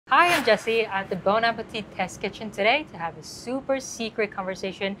Hi, I'm Jesse at the Bon Appétit test kitchen today to have a super secret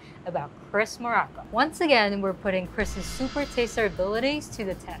conversation about Chris Morocco. Once again, we're putting Chris's super taster abilities to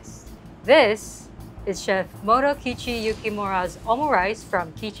the test. This is Chef Motokichi Yukimura's Omurice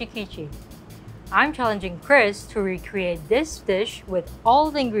from Kichi Kichi. I'm challenging Chris to recreate this dish with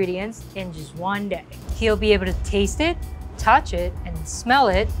all the ingredients in just one day. He'll be able to taste it, touch it, and smell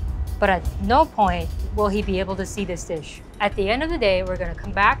it, but at no point will he be able to see this dish. At the end of the day, we're gonna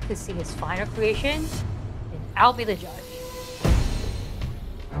come back to see his final creation, and I'll be the judge.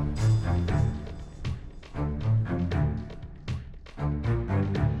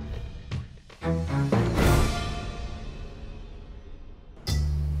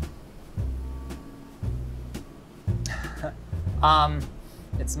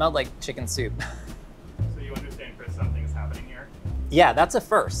 It smelled like chicken soup. So you understand, Chris, something's happening here? Yeah, that's a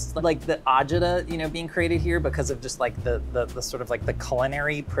first. Like the agita, being created here because of just like the sort of like the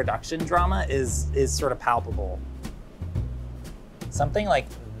culinary production drama is sort of palpable. Something like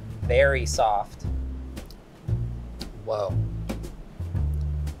very soft. Whoa.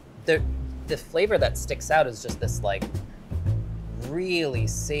 The flavor that sticks out is just this like really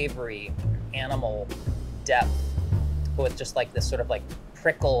savory animal depth, but with just like this sort of like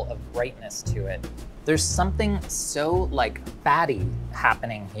prickle of brightness to it. There's something so like fatty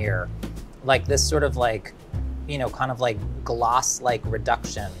happening here. Like this sort of like, kind of like gloss-like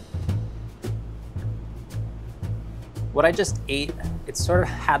reduction. What I just ate, it sort of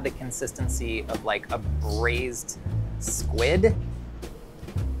had the consistency of like a braised squid.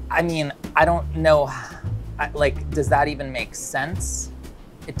 I mean, I don't know, does that even make sense?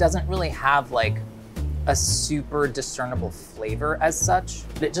 It doesn't really have like a super discernible flavor as such.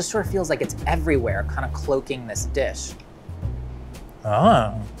 It just sort of feels like it's everywhere, kind of cloaking this dish.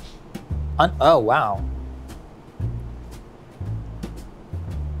 Oh. Oh, wow.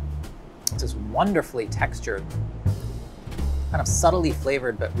 It's just wonderfully textured, kind of subtly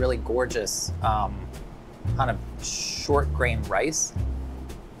flavored, but really gorgeous, kind of short grain rice.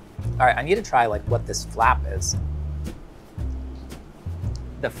 All right, I need to try like what this flap is.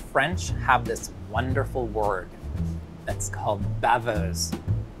 The French have this wonderful word that's called baveuse,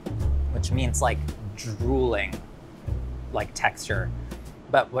 which means like drooling, like texture.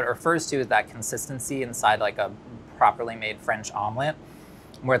 But what it refers to is that consistency inside like a properly made French omelet,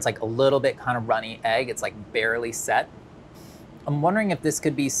 where it's like a little bit kind of runny egg, it's like barely set. I'm wondering if this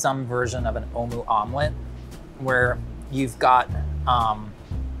could be some version of an omu omelet, where you've got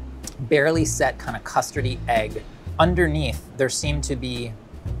barely set kind of custardy egg. Underneath, there seem to be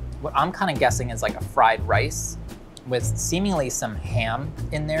what I'm kind of guessing is like a fried rice with seemingly some ham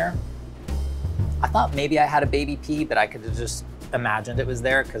in there. I thought maybe I had a baby pea, but I could have just imagined it was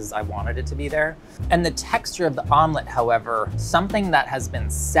there because I wanted it to be there. And the texture of the omelet, however, something that has been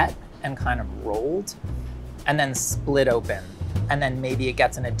set and kind of rolled and then split open. And then maybe it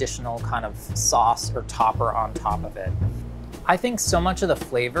gets an additional kind of sauce or topper on top of it. I think so much of the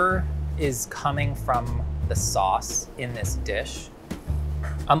flavor is coming from the sauce in this dish.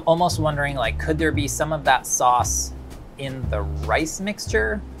 I'm almost wondering, like, could there be some of that sauce in the rice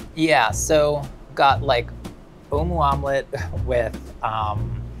mixture? Yeah, so got like omu omelet with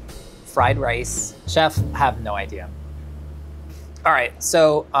fried rice. Chef, have no idea. All right,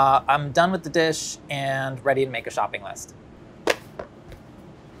 so I'm done with the dish and ready to make a shopping list.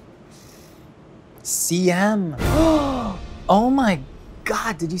 CM. Oh my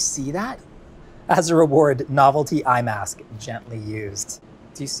God, did you see that? As a reward, novelty eye mask gently used.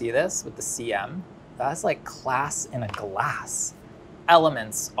 Do you see this with the CM? That's like class in a glass.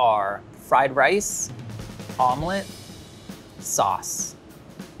 Elements are fried rice, omelet, sauce.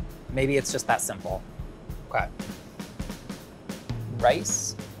 Maybe it's just that simple. Okay.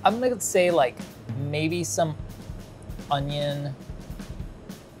 Rice, I'm gonna say like maybe some onion,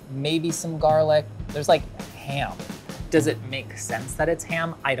 maybe some garlic. There's like ham. Does it make sense that it's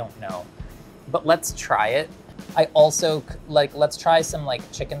ham? I don't know, but let's try it. I also, let's try some like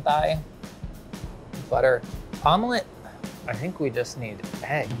chicken thigh, butter. Omelet, I think we just need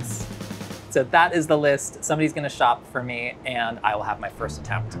eggs. So that is the list. Somebody's gonna shop for me and I will have my first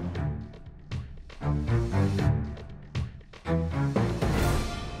attempt.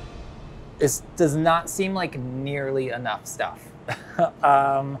 This does not seem like nearly enough stuff.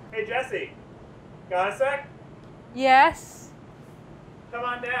 Hey, Jesse, got a sec? Yes. Come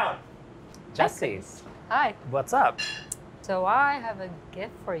on down. Jesse, Hi. what's up? So I have a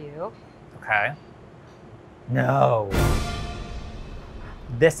gift for you. Okay. No.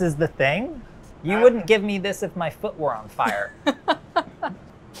 This is the thing? You wouldn't give me this if my foot were on fire.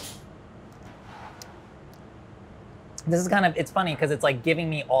 This is kind of, it's funny because it's like giving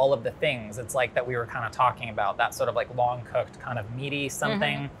me all of the things. It's like that we were kind of talking about, that sort of like long cooked kind of meaty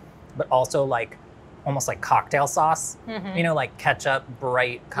something, but also like almost like cocktail sauce, you know, like ketchup,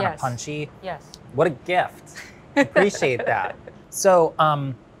 bright, kind of punchy. Yes. What a gift. Appreciate that. So,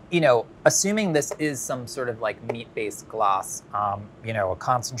 you know, assuming this is some sort of like meat-based glace, you know, a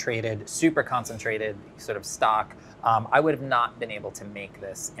concentrated, super concentrated sort of stock, I would have not been able to make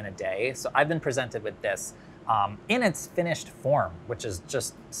this in a day. So I've been presented with this in its finished form, which is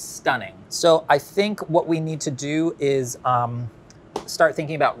just stunning. So I think what we need to do is start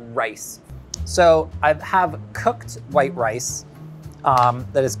thinking about rice. So I have cooked white rice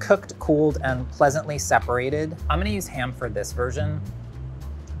that is cooked, cooled, and pleasantly separated. I'm gonna use ham for this version,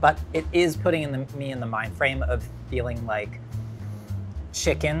 but it is putting me in the mind frame of feeling like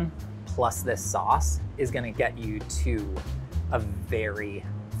chicken plus this sauce is gonna get you to a very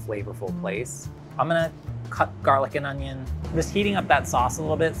flavorful place. I'm gonna cut garlic and onion, just heating up that sauce a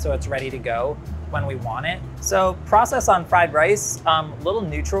little bit so it's ready to go when we want it. So process on fried rice, little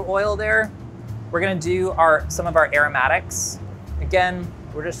neutral oil there. We're gonna do some of our aromatics. Again,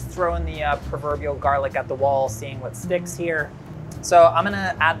 we're just throwing the proverbial garlic at the wall, seeing what sticks here. So I'm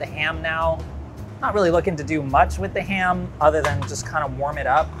gonna add the ham now. Not really looking to do much with the ham other than just kind of warm it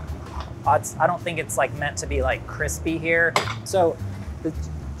up. I don't think it's like meant to be like crispy here. So the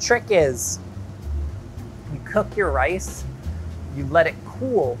trick is you cook your rice, you let it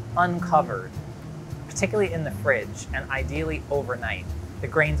cool uncovered, particularly in the fridge, and ideally overnight. The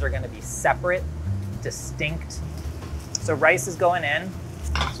grains are gonna be separate, distinct. So rice is going in.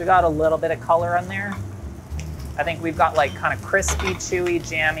 So we got a little bit of color on there. I think we've got like kind of crispy, chewy,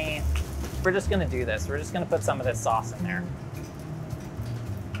 jammy. We're just gonna do this. We're just gonna put some of this sauce in there.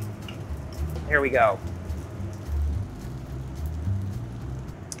 Here we go.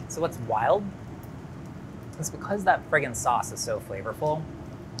 So what's wild is because that friggin' sauce is so flavorful,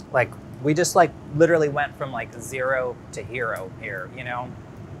 like we just like literally went from like 0 to hero here, you know?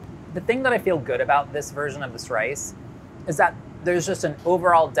 The thing that I feel good about this version of this rice is that there's just an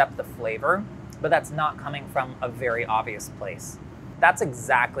overall depth of flavor, but that's not coming from a very obvious place. That's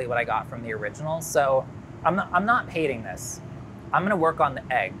exactly what I got from the original. So I'm not hating this. I'm gonna work on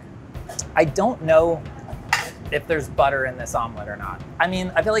the egg. I don't know if there's butter in this omelet or not. I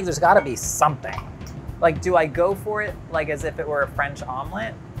mean, I feel like there's gotta be something. Like, do I go for it like as if it were a French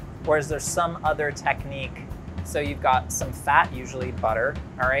omelet? Or is there some other technique? So you've got some fat, usually butter,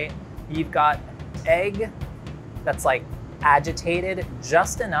 all right? You've got egg that's like agitated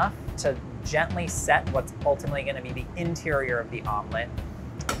just enough to gently set what's ultimately gonna be the interior of the omelet.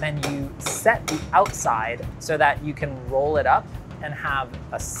 Then you set the outside so that you can roll it up and have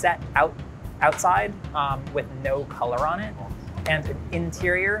a set outside with no color on it, and an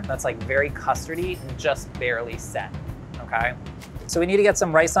interior that's like very custardy and just barely set, okay? So we need to get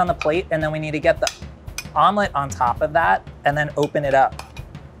some rice on the plate, and then we need to get the omelet on top of that and then open it up.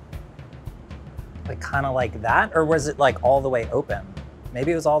 Like kind of like that, or was it like all the way open?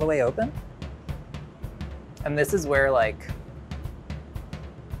 Maybe it was all the way open? And this is where like,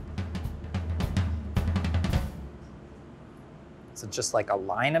 so just like a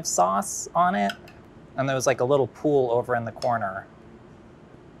line of sauce on it, and there was like a little pool over in the corner.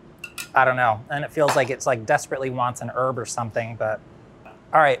 I don't know, and it feels like it's like desperately wants an herb or something, but.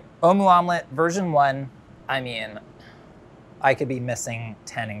 All right, Omu omelet version 1. I mean, I could be missing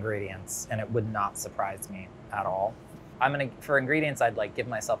 10 ingredients and it would not surprise me at all. For ingredients, I'd like give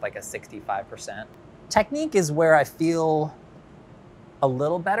myself like a 65%. Technique is where I feel a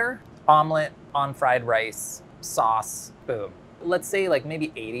little better. Omelet on fried rice, sauce, boom. Let's say like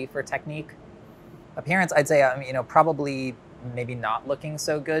maybe 80 for technique. Appearance, I'd say, you know, probably maybe not looking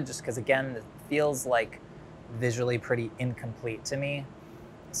so good just because again, it feels like visually pretty incomplete to me.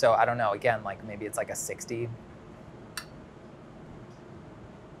 So I don't know, again, like maybe it's like a 60.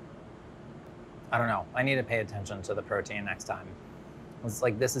 I don't know, I need to pay attention to the protein next time. It's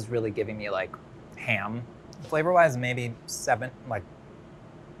like, this is really giving me like ham. Flavor-wise, maybe 70%.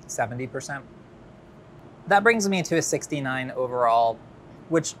 That brings me to a 69 overall,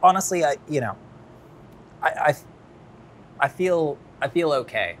 which honestly, I feel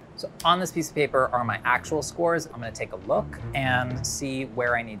okay. So on this piece of paper are my actual scores. I'm gonna take a look and see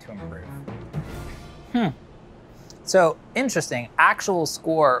where I need to improve. So interesting, actual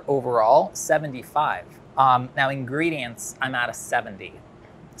score overall, 75. Now ingredients, I'm at a 70.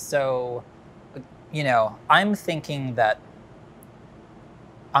 So, you know, I'm thinking that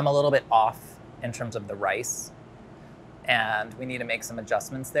I'm a little bit off in terms of the rice and we need to make some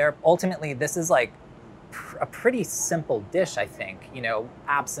adjustments there. Ultimately, this is like a pretty simple dish, I think, you know,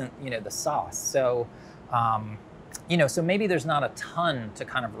 absent, you know, the sauce. So, You know, so maybe there's not a ton to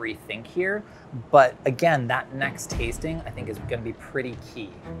kind of rethink here, but again, that next tasting I think is gonna be pretty key.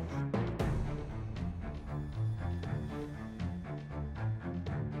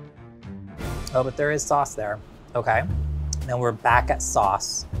 Oh, but there is sauce there. Okay, now we're back at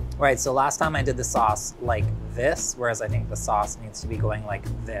sauce. All right, so last time I did the sauce like this, whereas I think the sauce needs to be going like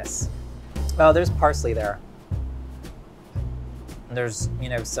this. Oh, there's parsley there. There's, you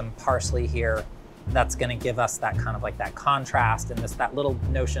know, some parsley here that's gonna give us that kind of like that contrast and that little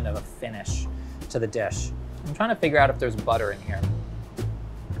notion of a finish to the dish. I'm trying to figure out if there's butter in here.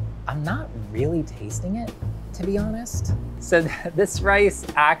 I'm not really tasting it, to be honest. So this rice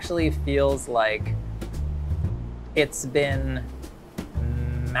actually feels like it's been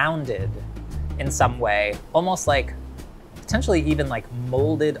mounded in some way, almost like potentially even like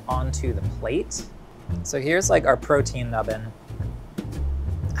molded onto the plate. So here's like our protein nubbin.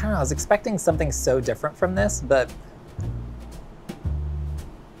 I don't know, I was expecting something so different from this, but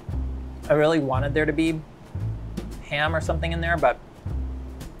I really wanted there to be ham or something in there, but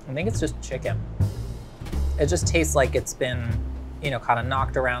I think it's just chicken. It just tastes like it's been, you know, kind of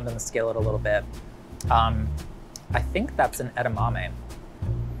knocked around in the skillet a little bit. I think that's an edamame.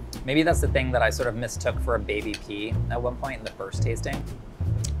 Maybe that's the thing that I sort of mistook for a baby pea at one point in the first tasting.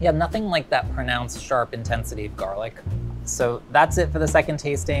 Yeah, nothing like that pronounced sharp intensity of garlic. So that's it for the second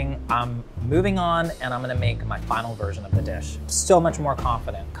tasting. I'm moving on and I'm gonna make my final version of the dish. So much more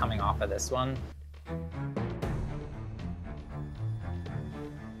confident coming off of this one.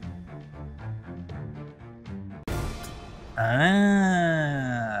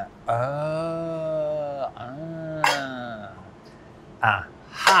 Aha!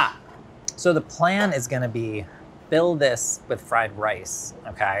 So the plan is gonna be fill this with fried rice,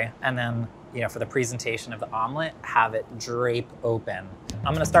 okay? And then, you know, for the presentation of the omelet, have it drape open.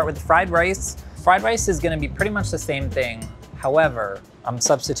 I'm gonna start with the fried rice. Fried rice is gonna be pretty much the same thing. However, I'm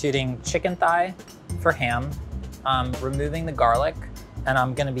substituting chicken thigh for ham. I'm removing the garlic, and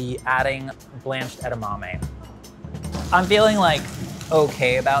I'm gonna be adding blanched edamame. I'm feeling like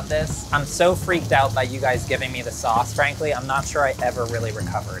okay about this. I'm so freaked out by you guys giving me the sauce, frankly. I'm not sure I ever really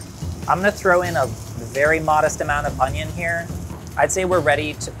recovered. I'm gonna throw in a very modest amount of onion here. I'd say we're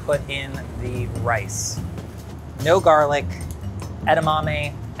ready to put in the rice. No garlic,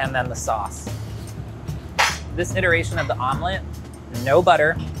 edamame, and then the sauce. This iteration of the omelet, no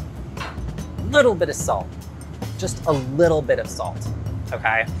butter, little bit of salt, just a little bit of salt,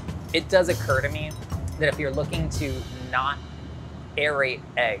 okay? It does occur to me that if you're looking to not aerate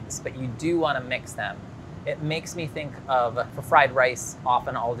eggs, but you do want to mix them, it makes me think of, for fried rice,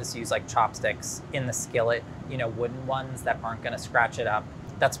 often I'll just use like chopsticks in the skillet, you know, wooden ones that aren't going to scratch it up.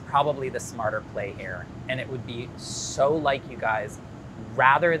 That's probably the smarter play here. And it would be so like you guys,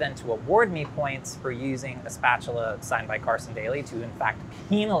 rather than to award me points for using a spatula signed by Carson Daly, to in fact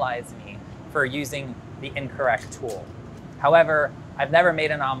penalize me for using the incorrect tool. However, I've never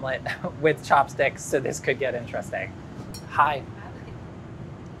made an omelet with chopsticks, so this could get interesting. Hi.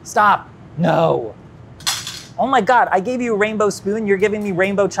 Stop. No. Oh my God, I gave you a rainbow spoon. You're giving me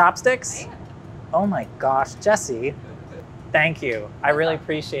rainbow chopsticks? Oh my gosh, Jesse. Thank you. I really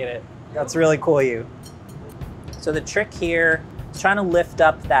appreciate it. That's really cool of you. So the trick here is trying to lift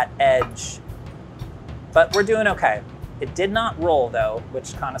up that edge, but we're doing okay. It did not roll though,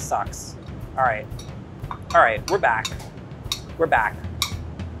 which kind of sucks. All right, we're back. We're back.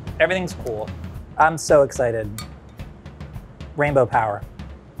 Everything's cool. I'm so excited. Rainbow power.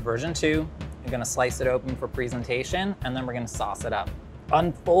 Version 2, you're gonna slice it open for presentation, and then we're gonna sauce it up.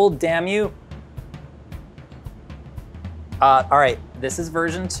 Unfold, damn you. All right, this is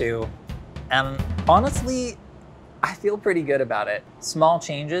version 2, and honestly, I feel pretty good about it. Small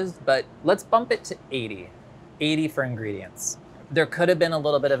changes, but let's bump it to 80. 80 for ingredients. There could have been a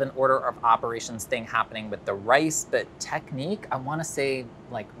little bit of an order of operations thing happening with the rice, but technique, I wanna say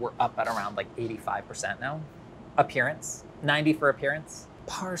like we're up at around like 85% now. Appearance, 90 for appearance.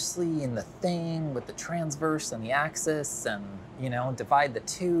 Parsley and the thing with the transverse and the axis and, you know, divide the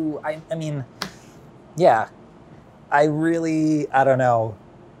two. I mean, yeah, I don't know.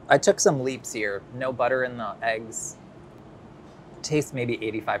 I took some leaps here. No butter in the eggs. Taste maybe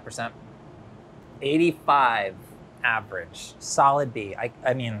 85%. 85 average, solid B.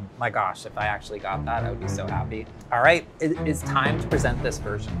 I mean, my gosh, if I actually got that, I would be so happy. All right, it is time to present this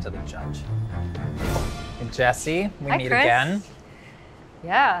version to the judge. Jesse, we meet Chris. again.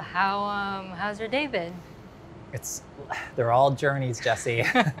 Yeah, how's your day been? They're all journeys, Jesse.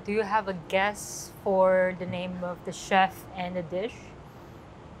 Do you have a guess for the name of the chef and the dish?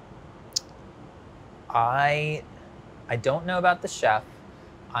 I don't know about the chef.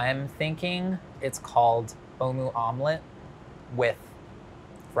 I'm thinking it's called omu omelet with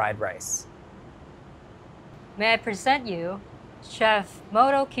fried rice. May I present you Chef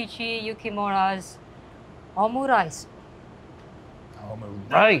Motokichi Yukimura's Omurice.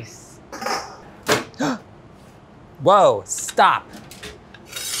 Omurice. Whoa, stop.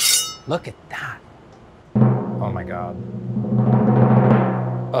 Look at that. Oh my God.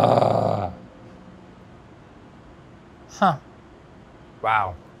 Huh.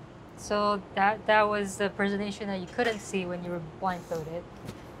 Wow. So that was the presentation that you couldn't see when you were blindfolded.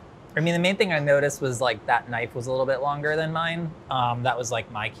 I mean, the main thing I noticed was like that knife was a little bit longer than mine. That was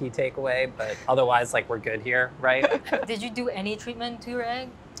like my key takeaway, but otherwise like we're good here, right? Did you do any treatment to your egg?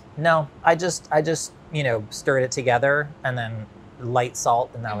 No, I just, you know, stirred it together and then light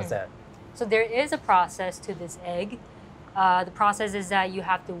salt and that was it. So there is a process to this egg. The process is that you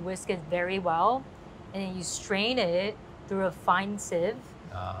have to whisk it very well and then you strain it through a fine sieve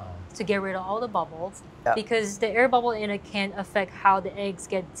to get rid of all the bubbles. Yep. Because the air bubble in it can affect how the eggs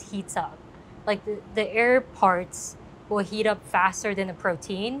heats up. Like the air parts will heat up faster than the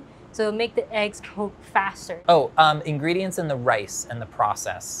protein, so it'll make the eggs cook faster. Oh, ingredients in the rice and the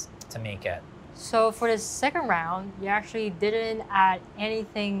process to make it. So for the second round, you actually didn't add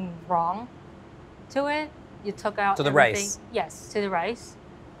anything wrong to it. You took out To the everything. rice? Yes, to the rice.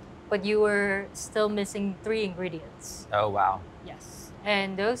 But you were still missing 3 ingredients. Oh, wow. Yes.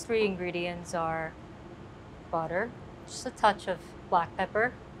 And those 3 ingredients are butter, just a touch of black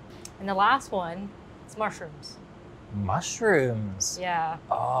pepper, and the last one is mushrooms. Mushrooms. Yeah.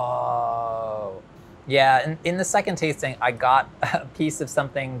 Oh. Yeah, and in the second tasting, I got a piece of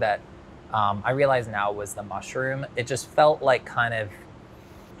something that I realize now was the mushroom. It just felt like kind of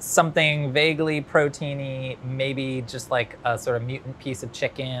something vaguely proteiny, maybe just like a sort of mutant piece of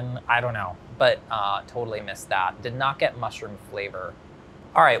chicken. I don't know, but totally missed that. Did not get mushroom flavor.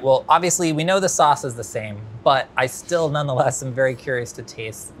 All right, well, obviously we know the sauce is the same, but I still nonetheless am very curious to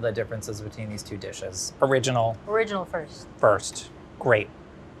taste the differences between these 2 dishes. Original First. first. Great.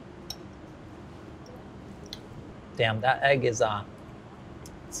 Damn, that egg is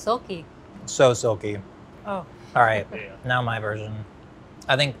Silky. so silky. Oh. All right, Yeah. now my version.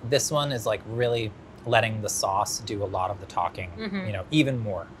 I think this one is like really letting the sauce do a lot of the talking, you know, even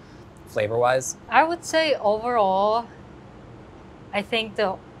more flavor-wise. I would say overall, I think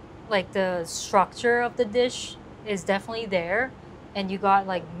the structure of the dish is definitely there, and you got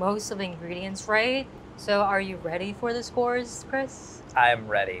like most of the ingredients right. So are you ready for the scores, Chris? I am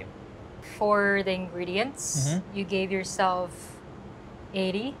ready. For the ingredients, you gave yourself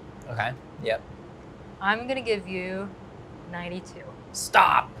 80. Okay, yep. I'm gonna give you 92.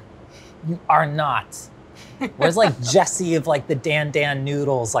 Stop. You are not. Where's like Jesse of like the Dan Dan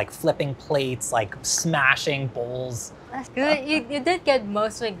noodles, like flipping plates, like smashing bowls. That's good. You did get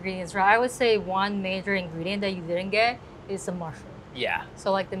most of the ingredients right. I would say one major ingredient that you didn't get is the mushroom. Yeah.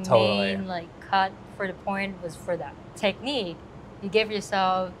 So like the Totally. main like cut for the point was for that. Technique, you gave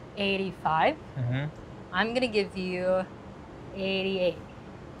yourself 85. I'm gonna give you 88.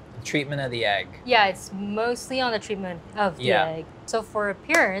 Treatment of the egg. Yeah, it's mostly on the treatment of the egg. So for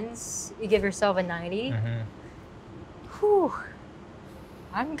appearance, you give yourself a 90. Whew.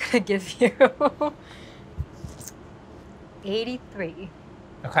 I'm gonna give you 83.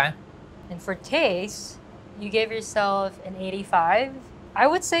 Okay. And for taste, you gave yourself an 85. I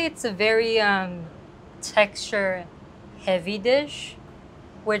would say it's a very texture heavy dish,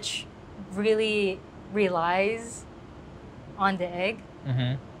 which really relies on the egg.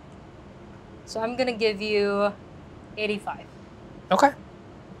 So I'm gonna give you 85. Okay.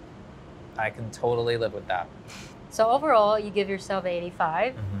 I can totally live with that. So overall, you give yourself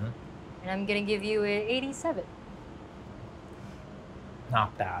 85, and I'm gonna give you an 87.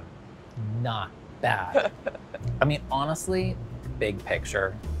 Not bad. Not bad. I mean, honestly, big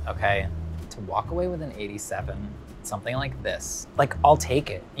picture, okay? To walk away with an 87, something like this, like I'll take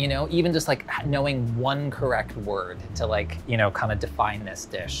it, you know? Even just like knowing one correct word to like, you know, kind of define this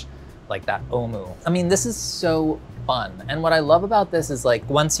dish, like that omu. I mean, this is so fun. And what I love about this is like,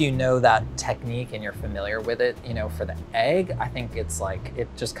 once you know that technique and you're familiar with it, you know, for the egg, I think it's like, it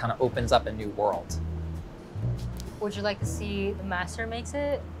just kind of opens up a new world. Would you like to see the master makes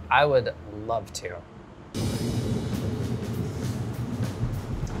it? I would love to.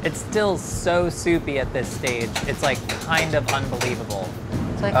 It's still so soupy at this stage. It's like kind of unbelievable.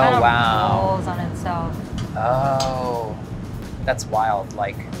 So it kind of wow. rolls on itself. Oh, that's wild,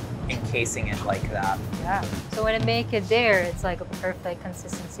 like encasing it like that. Yeah. So when it make it there, it's like a perfect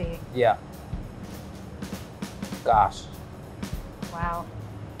consistency. Yeah. Gosh. Wow.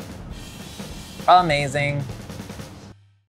 Amazing.